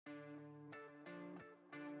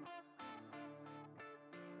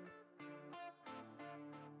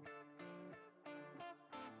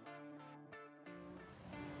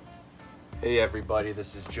Hey everybody,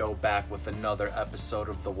 this is Joe back with another episode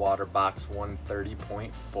of the Water Box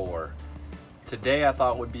 130.4. Today I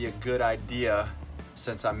thought would be a good idea,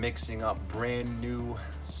 since I'm mixing up brand new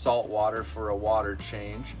salt water for a water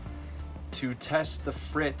change, to test the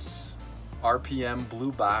Fritz RPM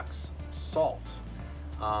Blue Box salt.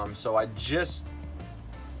 So I just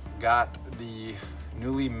got the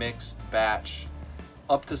newly mixed batch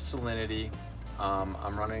up to salinity.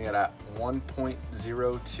 I'm running it at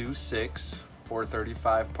 1.026 or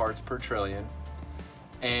 35 parts per trillion.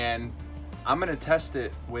 And I'm gonna test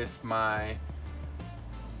it with my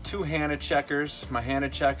two Hanna checkers. My Hanna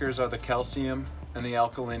checkers are the calcium and the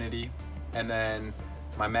alkalinity. And then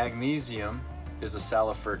my magnesium is a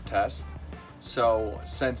Salifert test. So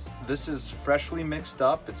since this is freshly mixed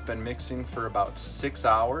up, it's been mixing for about 6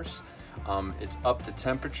 hours. It's up to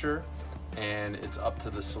temperature and it's up to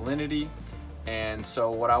the salinity. And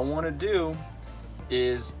so what I want to do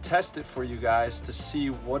is test it for you guys to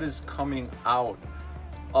see what is coming out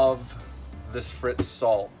of this Fritz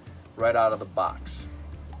salt right out of the box.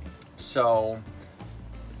 So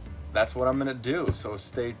that's what I'm going to do. So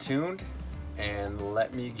stay tuned and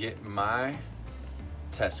let me get my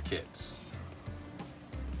test kits.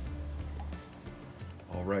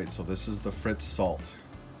 All right, so this is the Fritz salt.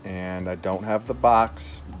 And I don't have the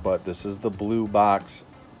box, but this is the blue box.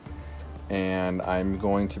 And I'm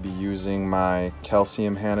going to be using my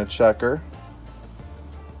calcium Hanna checker,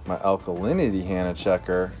 my alkalinity Hanna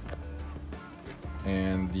checker,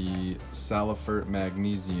 and the Salifert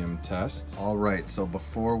magnesium test. All right, so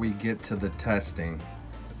before we get to the testing,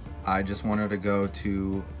 I just wanted to go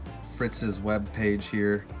to Fritz's webpage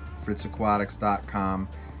here, fritzaquatics.com.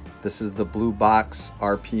 This is the Blue Box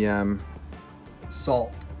RPM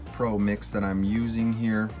Salt Pro mix that I'm using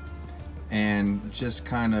here, and just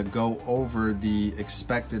kind of go over the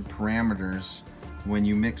expected parameters when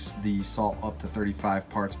you mix the salt up to 35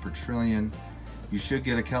 parts per trillion. You should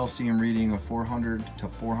get a calcium reading of 400 to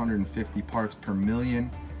 450 parts per million.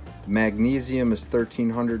 Magnesium is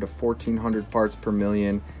 1300 to 1400 parts per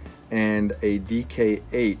million, and a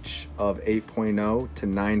DKH of 8.0 to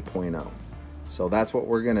 9.0. So that's what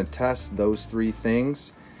we're gonna test, those three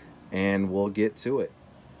things, and we'll get to it.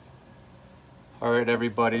 All right,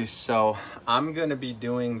 everybody, so I'm gonna be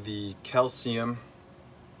doing the calcium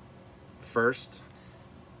first.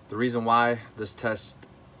 The reason why this test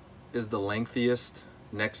is the lengthiest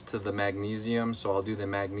next to the magnesium, so I'll do the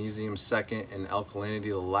magnesium second and alkalinity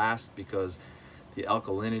the last, because the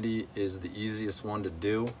alkalinity is the easiest one to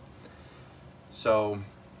do. So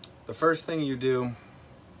the first thing you do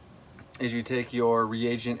is you take your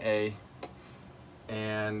reagent A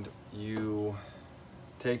and you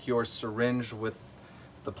take your syringe with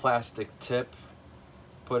the plastic tip,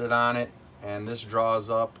 put it on it, and this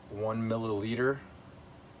draws up 1 milliliter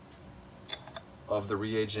of the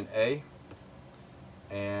reagent A,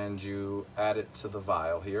 and you add it to the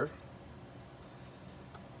vial here.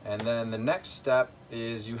 And then the next step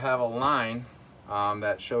is you have a line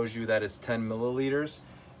that shows you that it's 10 milliliters,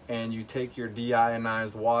 and you take your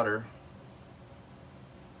deionized water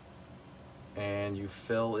and you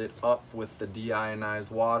fill it up with the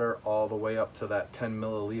deionized water all the way up to that 10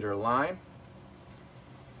 milliliter line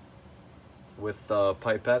with the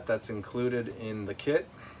pipette that's included in the kit.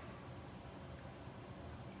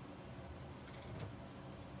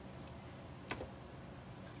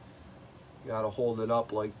 You gotta hold it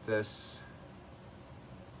up like this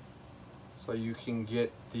so you can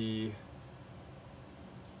get the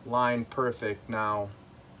line perfect. Now,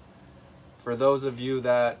 for those of you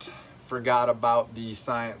that forgot about the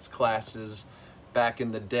science classes back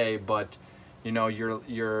in the day, but you know,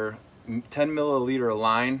 your 10 milliliter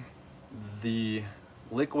line, the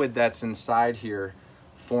liquid that's inside here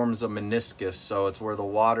forms a meniscus, so it's where the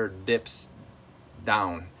water dips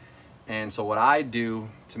down. And so what I do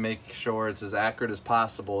to make sure it's as accurate as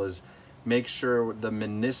possible is make sure the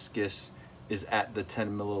meniscus is at the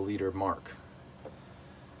 10 milliliter mark.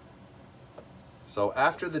 So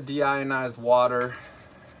after the deionized water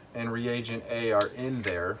and reagent A are in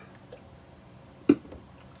there,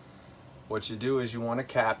 what you do is you want to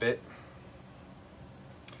cap it,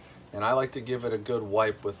 and I like to give it a good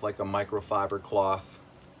wipe with like a microfiber cloth.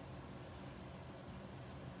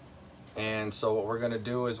 And so what we're going to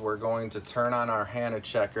do is we're going to turn on our Hanna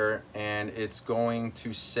checker, and it's going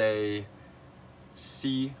to say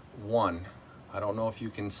C1. I don't know if you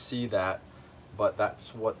can see that, but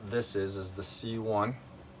that's what this is the C1.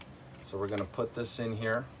 So we're going to put this in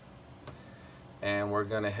here, and we're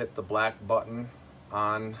going to hit the black button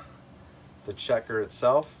on the checker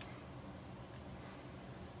itself,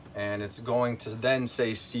 and it's going to then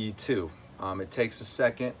say C2. It takes a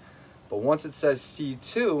second But once it says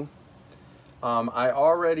C2, I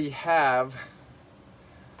already have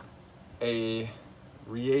a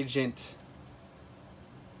reagent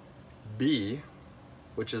B,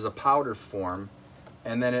 which is a powder form,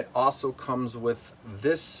 and then it also comes with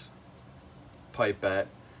this pipette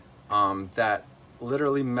that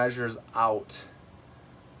literally measures out,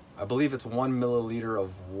 I believe it's 1 milliliter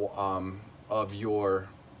of your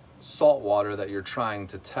salt water that you're trying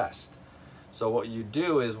to test. So what you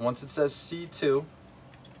do is, once it says C2,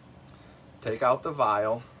 take out the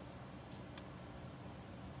vial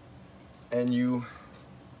and you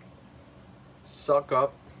suck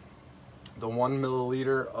up the 1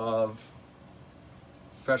 milliliter of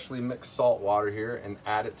freshly mixed salt water here and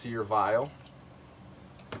add it to your vial.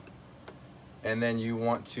 And then you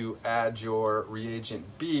want to add your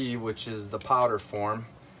reagent B, which is the powder form,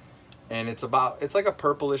 and it's like a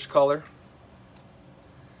purplish color.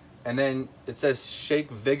 And then it says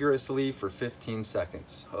shake vigorously for 15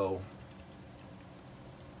 seconds. Oh.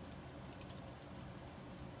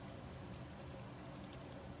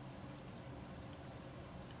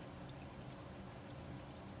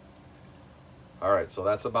 All right, so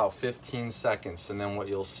that's about 15 seconds. And then what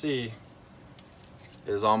you'll see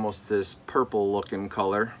is almost this purple looking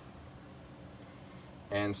color.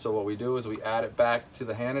 And so what we do is we add it back to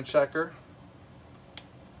the Hannah checker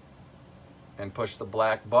and push the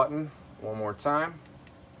black button one more time,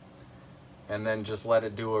 and then just let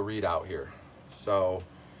it do a readout here. So,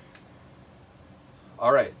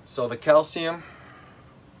 all right, so the calcium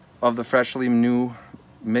of the freshly new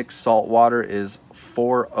mixed salt water is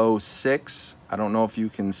 406. I don't know if you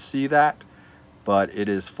can see that, but it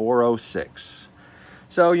is 406.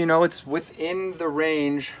 So, you know, it's within the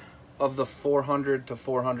range of the 400 to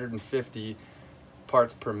 450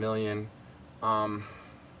 parts per million.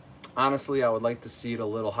 Honestly, I would like to see it a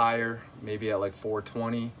little higher, maybe at like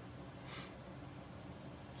 420.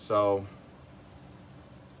 So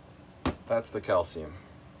that's the calcium.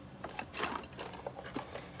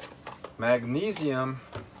 Magnesium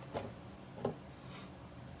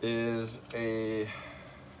is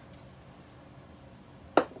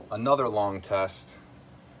another long test,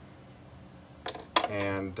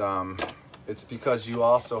 and it's because you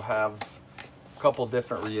also have couple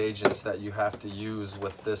different reagents that you have to use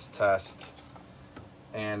with this test,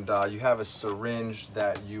 and you have a syringe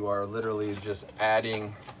that you are literally just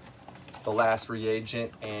adding the last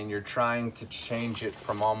reagent, and you're trying to change it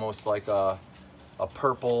from almost like a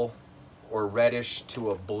purple or reddish to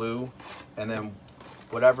a blue, and then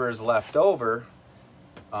whatever is left over,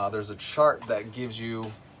 there's a chart that gives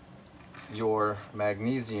you your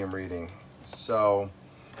magnesium reading. So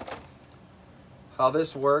how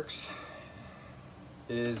this works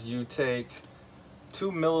is you take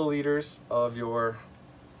 2 milliliters of your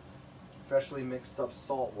freshly mixed up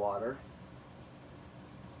salt water,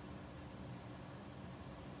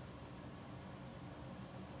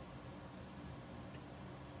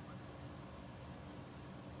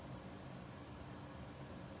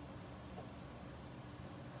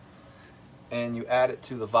 and you add it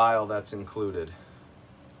to the vial that's included.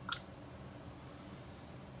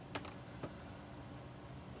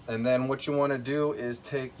 And then what you want to do is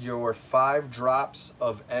take your 5 drops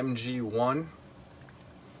of MG1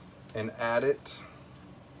 and add it.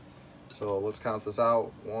 So let's count this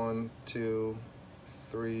out. 1, 2,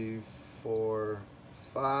 3, 4,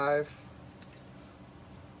 5.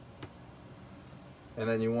 And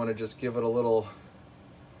then you want to just give it a little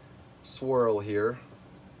swirl here.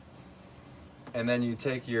 And then you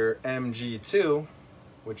take your MG2,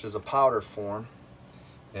 which is a powder form.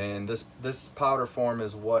 And this powder form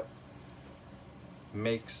is what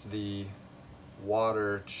makes the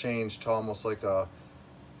water change to almost like a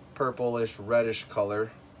purplish reddish color.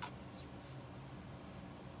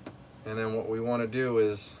 And then what we want to do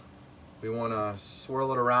is we want to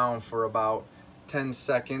swirl it around for about 10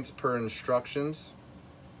 seconds per instructions.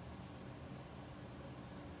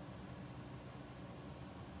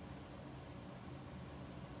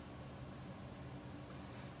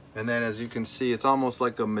 And then as you can see, it's almost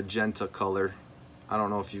like a magenta color. I don't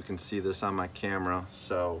know if you can see this on my camera,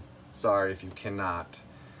 so sorry if you cannot.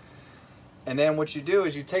 And then what you do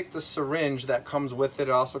is you take the syringe that comes with it.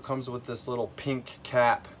 It also comes with this little pink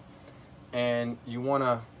cap. And you want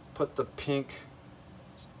to put the pink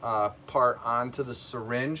part onto the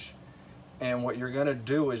syringe. And what you're going to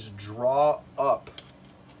do is draw up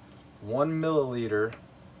 1 milliliter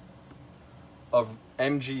of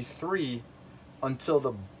MG3 until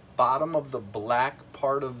the bottom of the black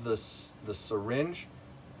part of the syringe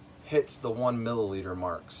hits the 1 milliliter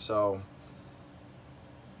mark. So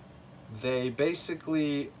they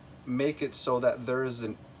basically make it so that there is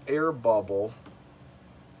air bubble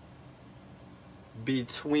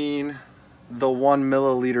between the 1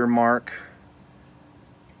 milliliter mark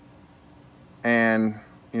and,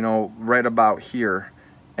 you know, right about here.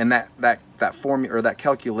 And that formula or that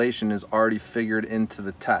calculation is already figured into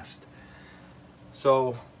the test.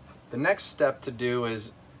 So the next step to do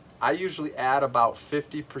is I usually add about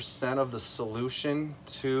 50% of the solution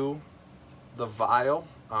to the vial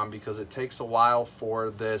because it takes a while for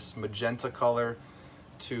this magenta color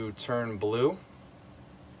to turn blue.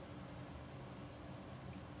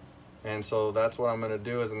 And so that's what I'm going to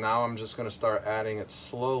do is now I'm just going to start adding it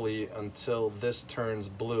slowly until this turns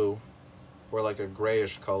blue or like a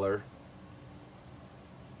grayish color.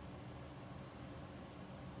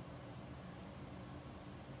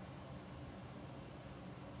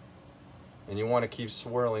 And you want to keep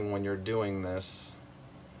swirling when you're doing this.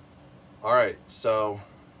 All right, so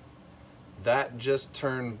that just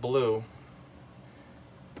turned blue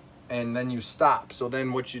and then you stop. So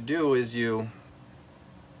then what you do is you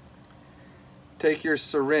take your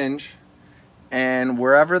syringe and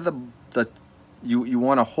wherever you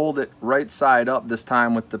want to hold it right side up this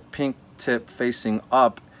time with the pink tip facing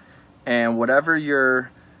up, and whatever your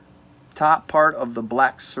top part of the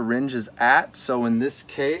black syringe is at. So in this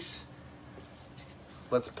case,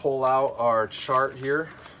 let's pull out our chart here.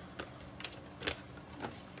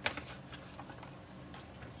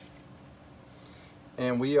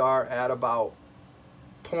 And we are at about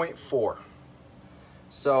 0.4.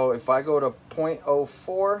 So if I go to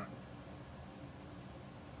 0.04,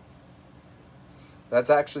 that's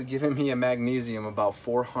actually giving me a magnesium about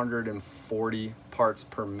 440 parts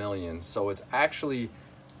per million. So it's actually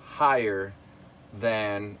higher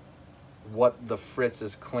than what the Fritz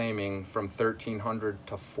is claiming from 1300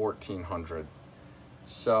 to 1400.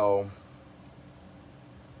 So,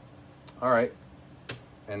 all right.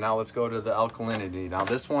 And now let's go to the alkalinity. Now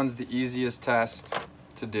this one's the easiest test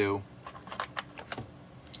to do.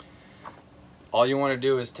 All you want to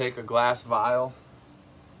do is take a glass vial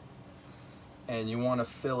and you want to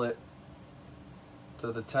fill it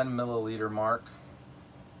to the 10 milliliter mark.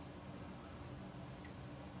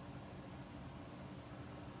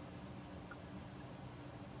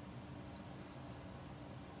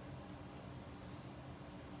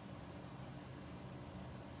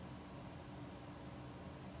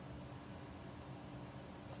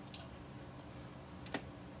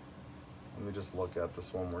 Let me just look at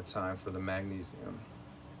this one more time for the magnesium.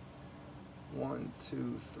 1,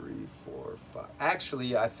 2, 3, 4, 5.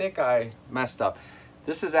 Actually, I think I messed up.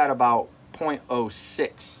 This is at about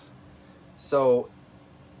 0.06. So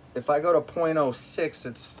if I go to 0.06,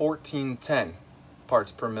 it's 1410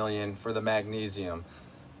 parts per million for the magnesium.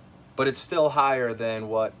 But it's still higher than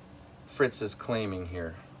what Fritz is claiming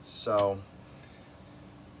here. So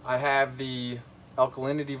I have the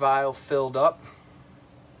alkalinity vial filled up.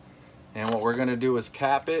 And what we're going to do is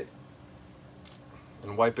cap it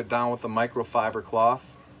and wipe it down with a microfiber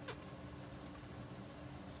cloth.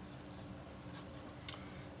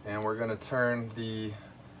 And we're going to turn the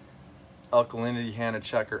alkalinity Hannah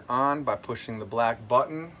checker on by pushing the black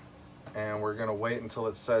button. And we're going to wait until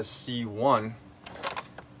it says C1.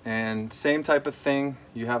 And same type of thing.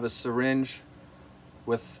 You have a syringe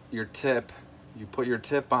with your tip. You put your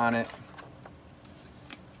tip on it.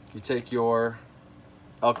 You take your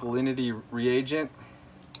alkalinity reagent,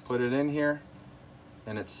 put it in here,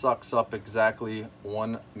 and it sucks up exactly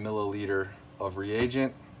 1 milliliter of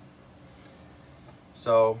reagent.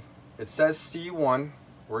 So it says C1.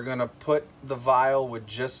 We're gonna put the vial with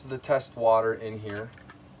just the test water in here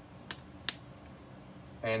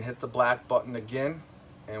and hit the black button again,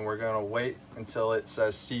 and we're gonna wait until it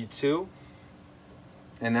says C2,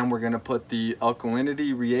 and then we're gonna put the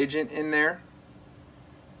alkalinity reagent in there.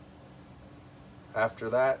 After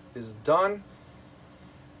that is done,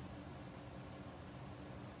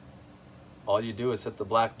 all you do is hit the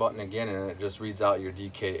black button again and it just reads out your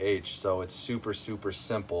DKH. So it's super, super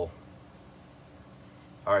simple.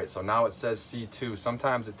 All right, so now it says C2.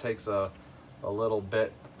 Sometimes it takes a little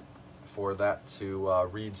bit for that to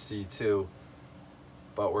read C2,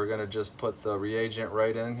 but we're gonna just put the reagent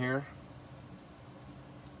right in here.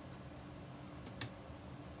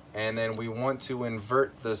 And then we want to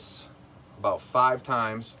invert this about 5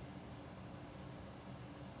 times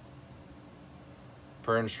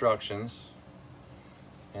per instructions,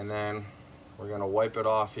 and then we're going to wipe it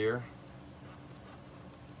off here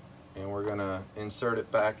and we're going to insert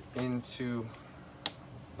it back into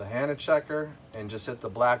the Hannah checker and just hit the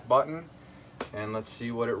black button, and let's see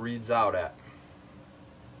what it reads out at.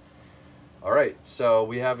 All right, so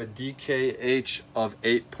we have a DKH of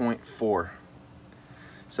 8.4.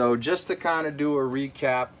 So just to kind of do a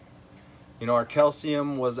recap, you know, our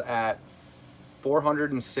calcium was at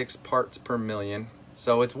 406 parts per million.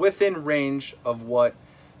 So it's within range of what,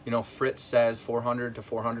 you know, Fritz says, 400 to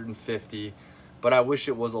 450, but I wish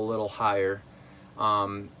it was a little higher.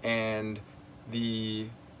 And the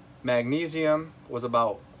magnesium was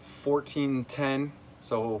about 1410,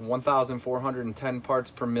 so 1,410 parts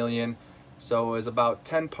per million. So it was about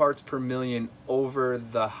 10 parts per million over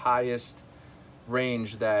the highest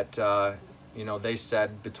range that, you know, they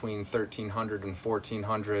said between 1,300 and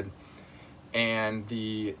 1,400. And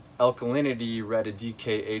the alkalinity read a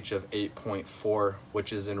DKH of 8.4,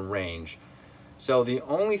 which is in range. So the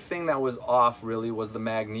only thing that was off really was the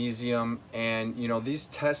magnesium. And you know, these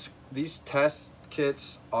test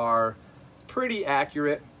kits are pretty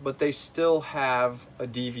accurate, but they still have a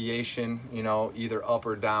deviation, you know, either up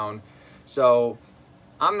or down. So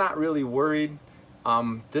I'm not really worried.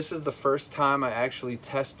 This is the first time I actually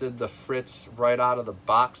tested the Fritz right out of the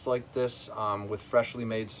box like this, with freshly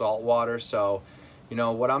made salt water. So, you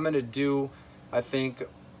know, what I'm gonna do, I think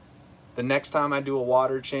the next time I do a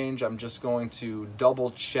water change, I'm just going to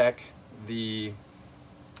double check the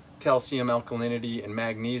calcium, alkalinity, and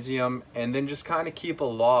magnesium, and then just kind of keep a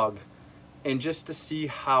log, and just to see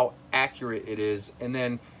how accurate it is. And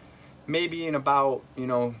then maybe in about, you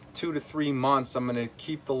know, 2 to 3 months, I'm gonna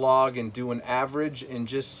keep the log and do an average and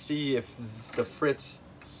just see if the Fritz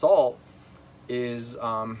salt is,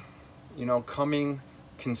 you know, coming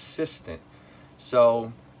consistent.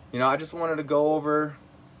 So, you know, I just wanted to go over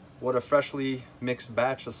what a freshly mixed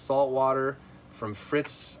batch of salt water from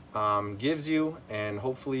Fritz gives you, and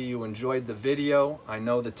hopefully you enjoyed the video. I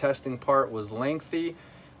know the testing part was lengthy,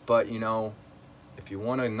 but you know, if you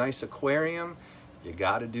want a nice aquarium, you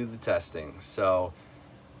got to do the testing. So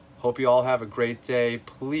hope you all have a great day.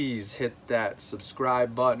 Please hit that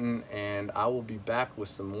subscribe button, and I will be back with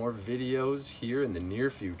some more videos here in the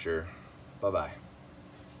near future. Bye-bye.